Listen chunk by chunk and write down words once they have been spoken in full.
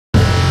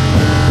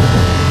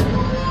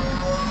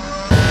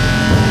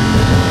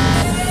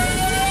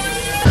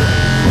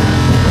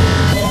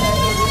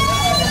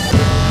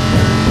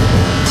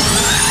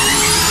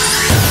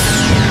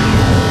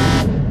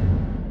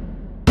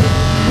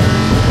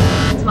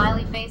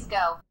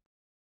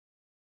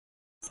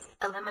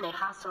Eliminate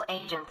hostile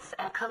agents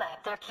and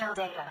collect their kill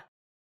data.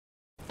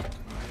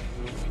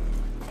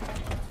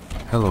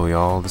 Hello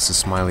y'all, this is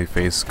Smiley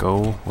Face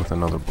Go with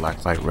another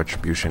Blacklight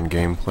Retribution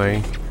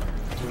gameplay.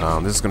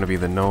 This is going to be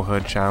the no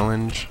HUD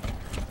challenge.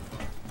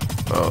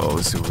 Oh,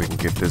 let's see if we can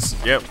get this.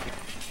 Yep.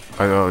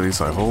 At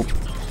least I hope.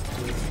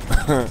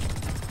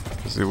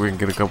 Let's see if we can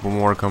get a couple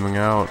more coming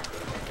out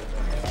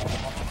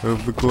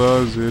of the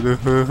closet.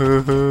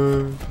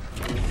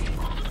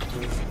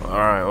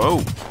 Alright, whoa.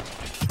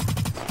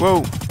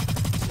 Whoa.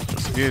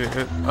 Let's get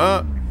it.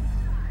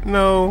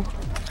 No.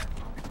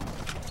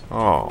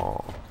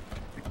 Oh.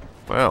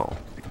 Well,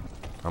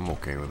 I'm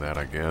okay with that,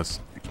 I guess.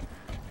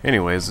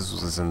 Anyways, this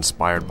was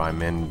inspired by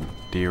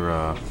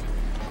Mandira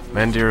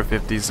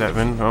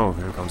 57. Oh,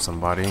 here comes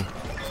somebody.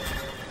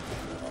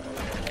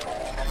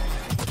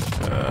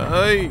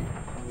 Hey!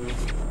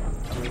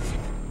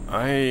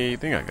 I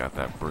think I got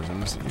that person.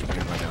 Let's see if I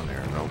can right down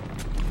there. Nope.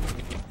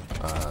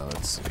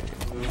 Let's see.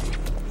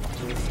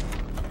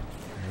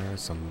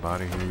 There's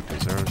somebody who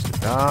deserves to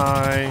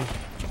die.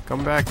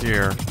 Come back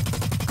here.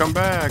 Come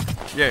back!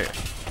 Yeah!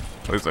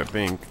 At least I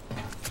think.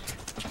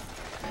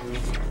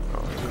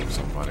 Oh, here comes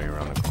somebody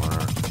around the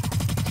corner.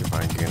 See if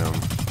I can get him.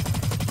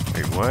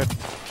 Wait, what?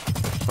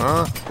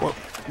 Huh?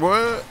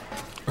 What?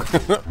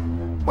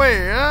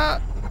 Wait,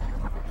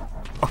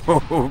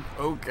 Oh,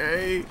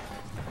 okay.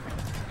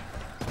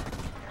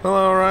 Well,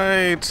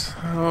 alright.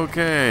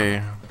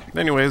 Okay.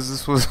 Anyways,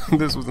 this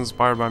was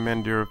inspired by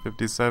Mandira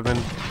 57.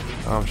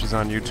 She's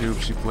on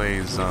YouTube. She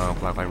plays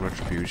Blacklight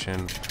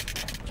Retribution.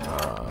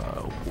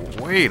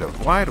 Wait,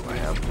 why do I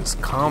have this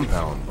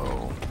compound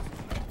bow?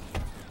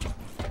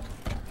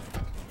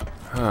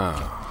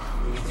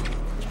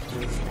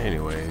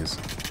 Anyways.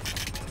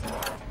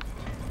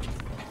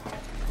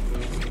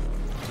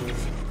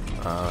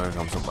 There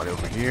comes somebody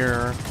over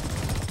here.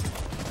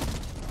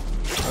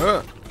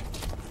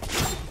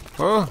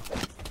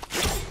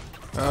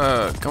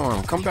 Come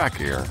on, come back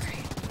here.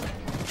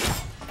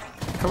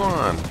 Come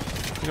on.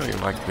 You know you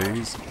like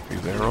these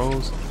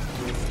arrows.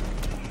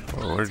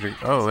 Oh, where'd you?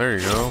 Oh, there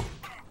you go.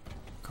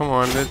 Come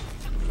on,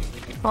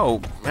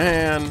 oh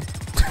man.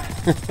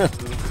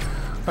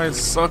 I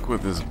suck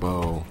with this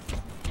bow.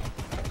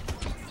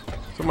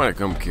 Somebody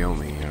come kill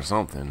me or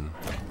something.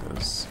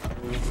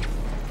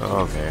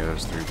 Okay,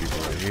 there's 3 people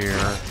right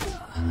here.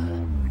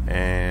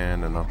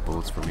 And enough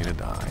bullets for me to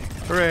die.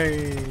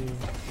 Hooray!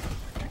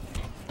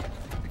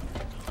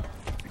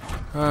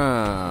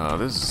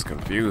 This is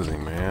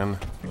confusing, man.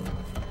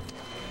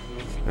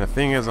 And the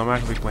thing is, I'm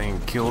actually playing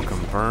kill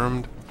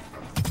confirmed.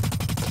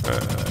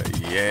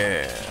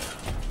 Yeah.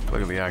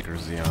 Look at the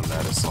accuracy on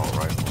that assault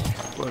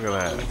rifle. Look at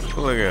that.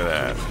 Look at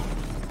that.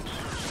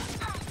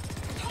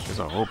 Guess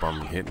I hope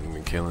I'm hitting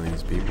and killing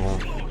these people.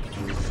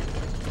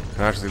 It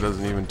actually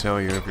doesn't even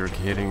tell you if you're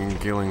hitting and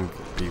killing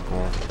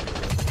people.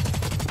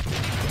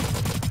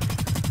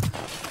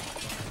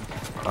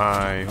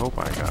 I hope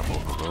I got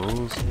both of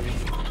those.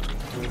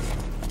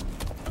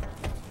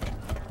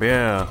 But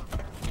yeah.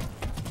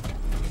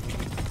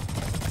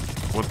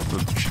 What the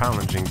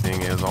challenging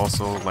thing is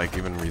also, like,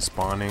 even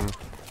respawning,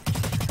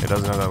 it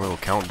doesn't have that little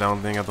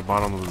countdown thing at the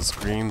bottom of the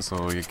screen,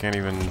 so you can't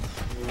even,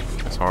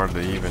 it's hard to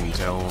even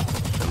tell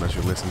unless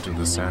you listen to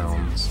the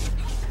sounds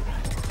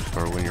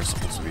or when you're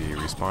supposed to be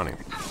respawning.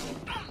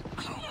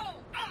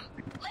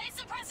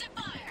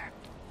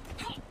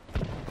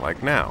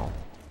 Like now.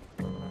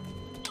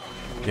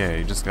 Yeah,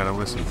 you just gotta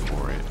listen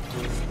for it.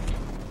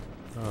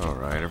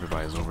 Alright,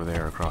 everybody's over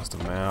there across the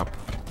map.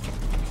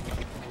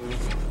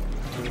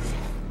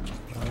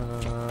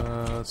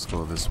 Let's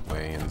go this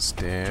way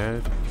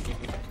instead.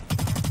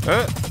 You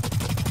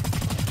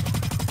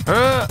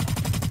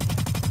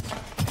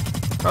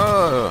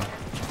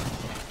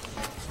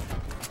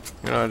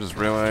know, I just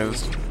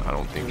realized I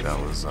don't think that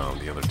was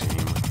the other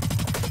team.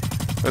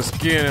 Let's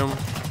get him.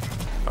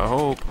 I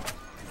hope.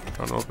 I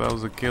don't know if that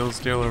was a kill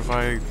steal or if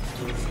I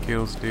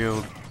kill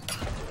stealed.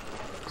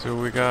 See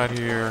what we got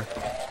here.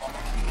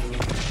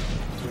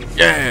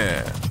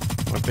 Yeah!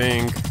 I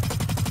think.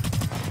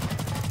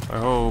 I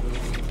hope.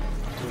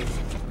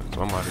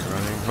 Somebody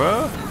running.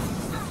 Huh?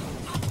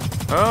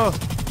 Oh!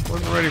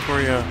 Wasn't ready for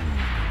you.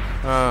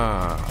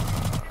 I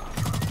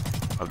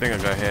think I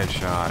got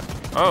headshot.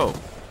 Oh!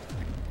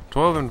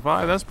 12 and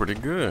 5? That's pretty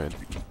good.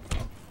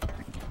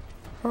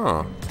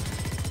 Huh.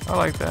 I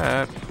like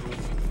that.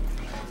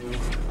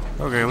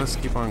 Okay, let's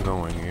keep on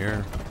going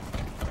here.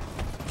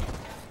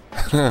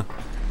 The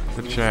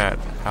chat.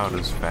 How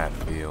does fat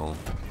feel?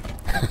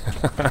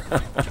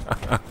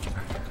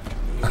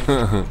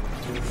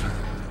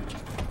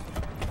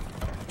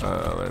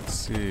 Let's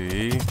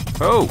see.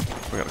 Oh!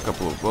 We got a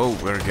couple of... Whoa,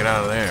 better get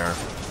out of there.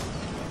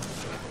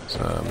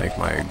 So, make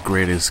my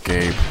great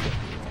escape.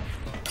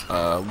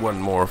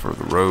 One more for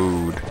the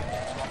road.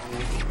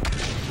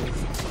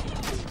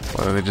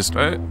 Why are they just...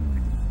 I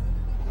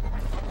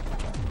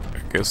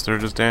guess they're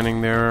just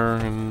standing there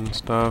and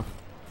stuff.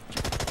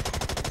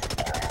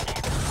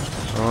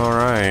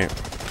 Alright.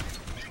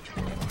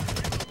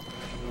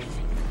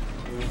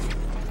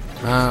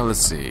 Let's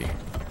see.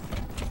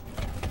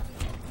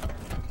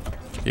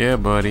 Yeah,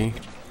 buddy.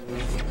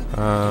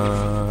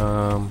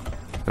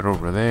 They're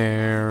over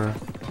there.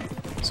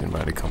 Is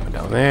anybody coming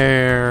down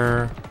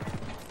there?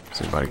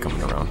 Is anybody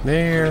coming around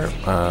there?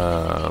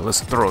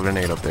 Let's throw a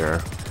grenade up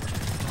there.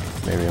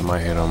 Maybe I might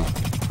hit him.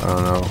 I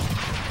don't know.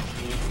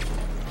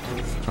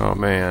 Oh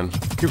man,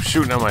 keep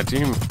shooting at my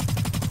team.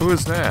 Who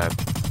is that?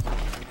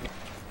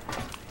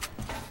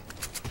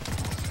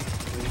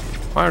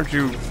 Why aren't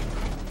you?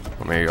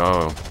 I mean,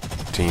 oh,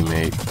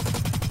 teammate.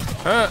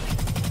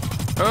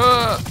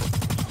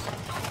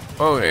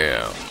 Oh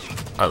yeah,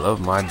 I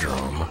love my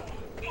drum.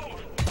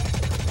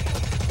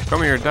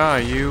 Come here, die,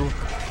 you.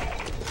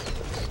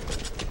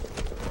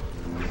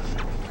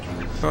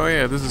 Oh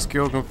yeah, this is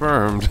kill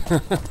confirmed.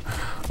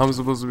 I'm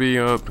supposed to be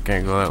up.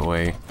 Can't go that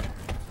way.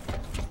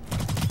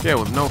 Yeah,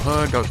 with no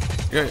HUD. Go.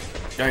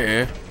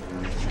 Yeah.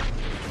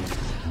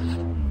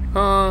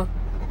 Huh?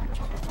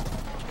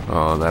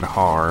 Oh, that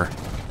har.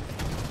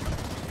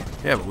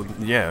 Yeah, but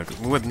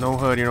with no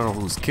HUD, you don't know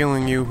who's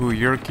killing you, who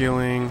you're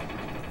killing.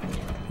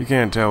 You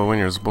can't tell when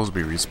you're supposed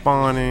to be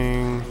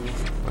respawning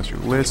unless you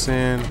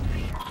listen.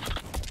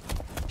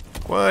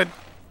 What?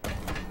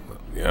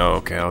 Yeah,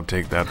 okay, I'll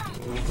take that.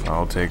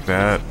 I'll take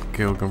that.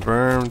 Kill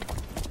confirmed.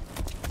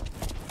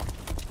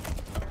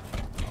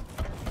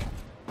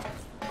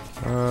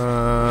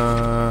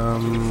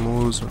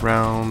 Moves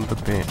around the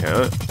pin.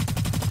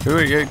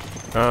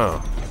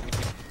 Oh.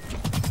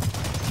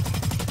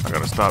 I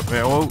gotta stop.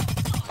 Yeah, whoa.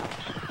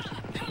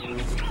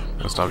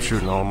 Gotta stop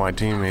shooting all my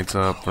teammates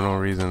up for no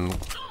reason.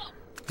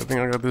 Good thing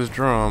I got this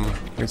drum.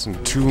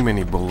 Wasting too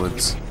many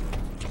bullets.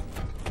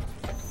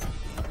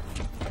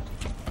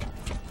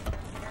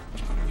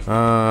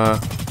 Oh.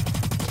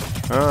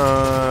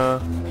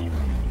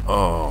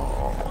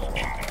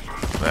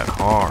 That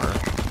hard.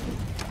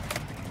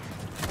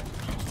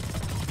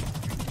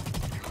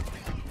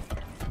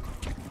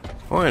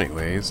 Well,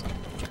 anyways,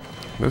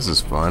 this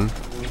is fun.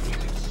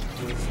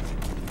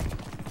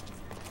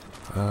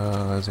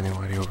 Is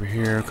anybody over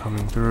here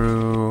coming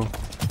through?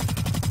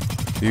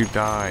 You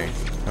die.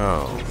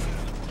 Oh.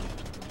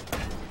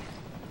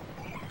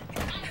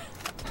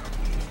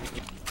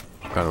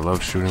 Gotta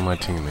love shooting my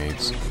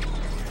teammates.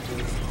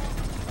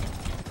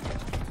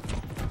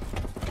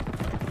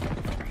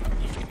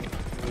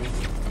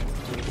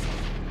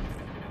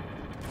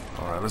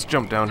 Alright, let's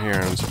jump down here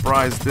and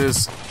surprise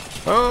this.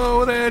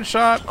 Oh, the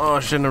headshot! Oh,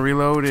 I shouldn't have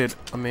reloaded.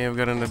 I may have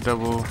gotten a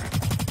double.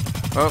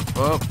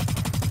 Up.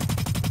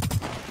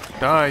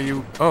 Die,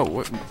 you. Oh,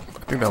 what? I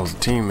think that was a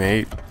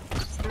teammate.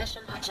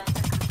 Mission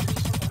objective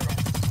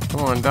completion.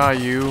 Come on, die,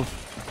 you.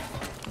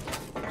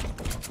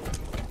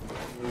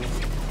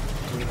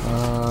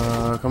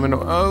 Coming.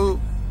 Oh!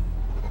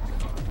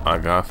 I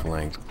got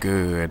flanked.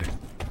 Good.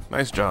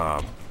 Nice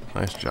job.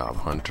 Nice job,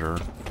 Hunter.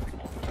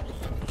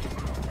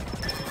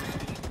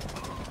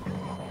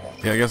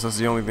 Yeah, I guess that's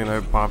the only thing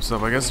that pops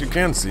up. I guess you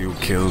can see who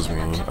kills me.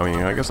 I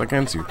mean, I guess I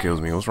can see who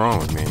kills me. What's wrong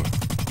with me?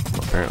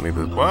 Apparently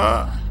this.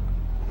 What?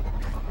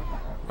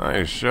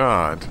 Nice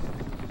shot.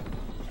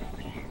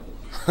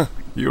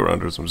 You were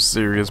under some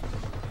serious.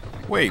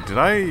 Wait,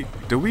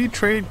 did we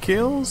trade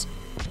kills?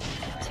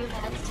 2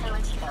 minutes till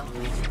it's kill.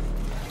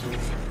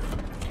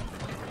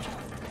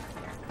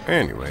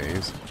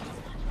 Anyways.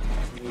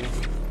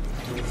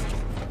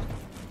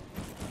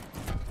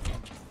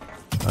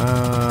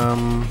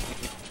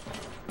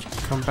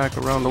 Come back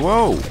around the.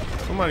 Whoa!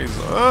 Somebody's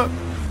up!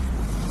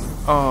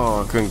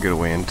 Oh, I couldn't get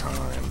away in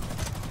time.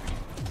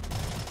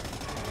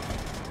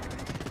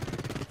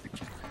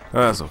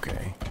 That's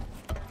okay.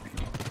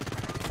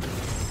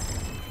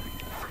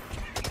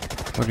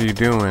 What are you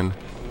doing?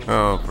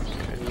 Oh, forget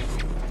it.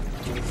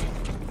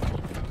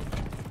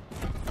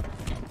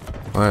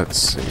 Let's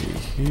see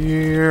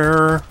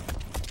here.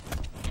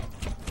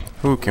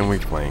 Who can we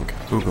flank?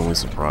 Who can we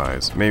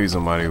surprise? Maybe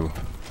somebody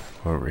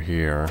over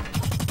here.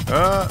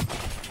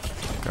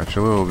 Got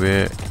you a little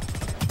bit.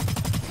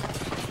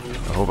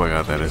 I hope I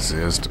got that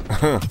assist.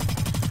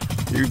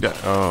 You died.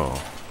 Oh,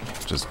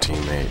 just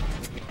teammate.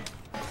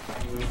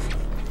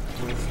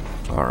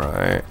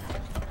 Alright.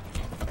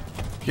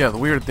 Yeah, the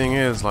weird thing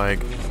is, like,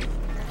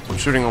 I'm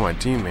shooting on my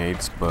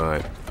teammates,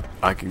 but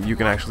you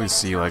can actually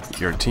see, like,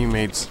 your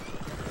teammates.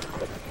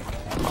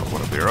 Oh,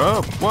 what if they're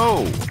up?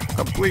 Whoa!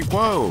 Complete.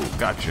 Whoa!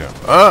 Gotcha.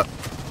 Up!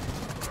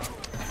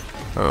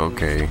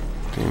 Okay,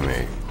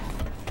 teammate.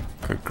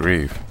 Good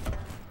grief.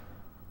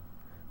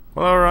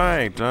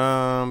 Alright,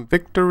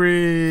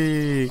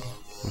 victory!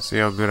 Let's see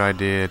how good I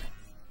did.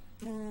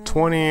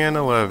 20 and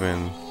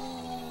 11.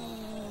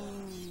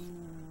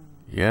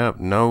 Yep,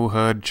 no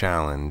HUD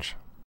challenge.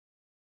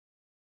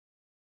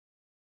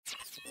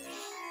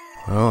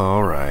 Well,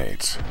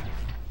 alright.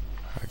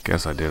 I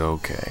guess I did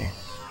okay.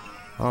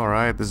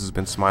 Alright, this has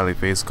been Smiley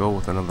Face Go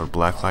with another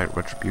Blacklight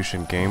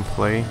Retribution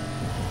gameplay.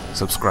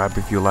 Subscribe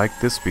if you like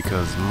this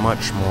because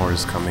much more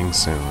is coming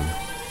soon.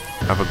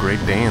 Have a great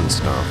day and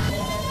stuff.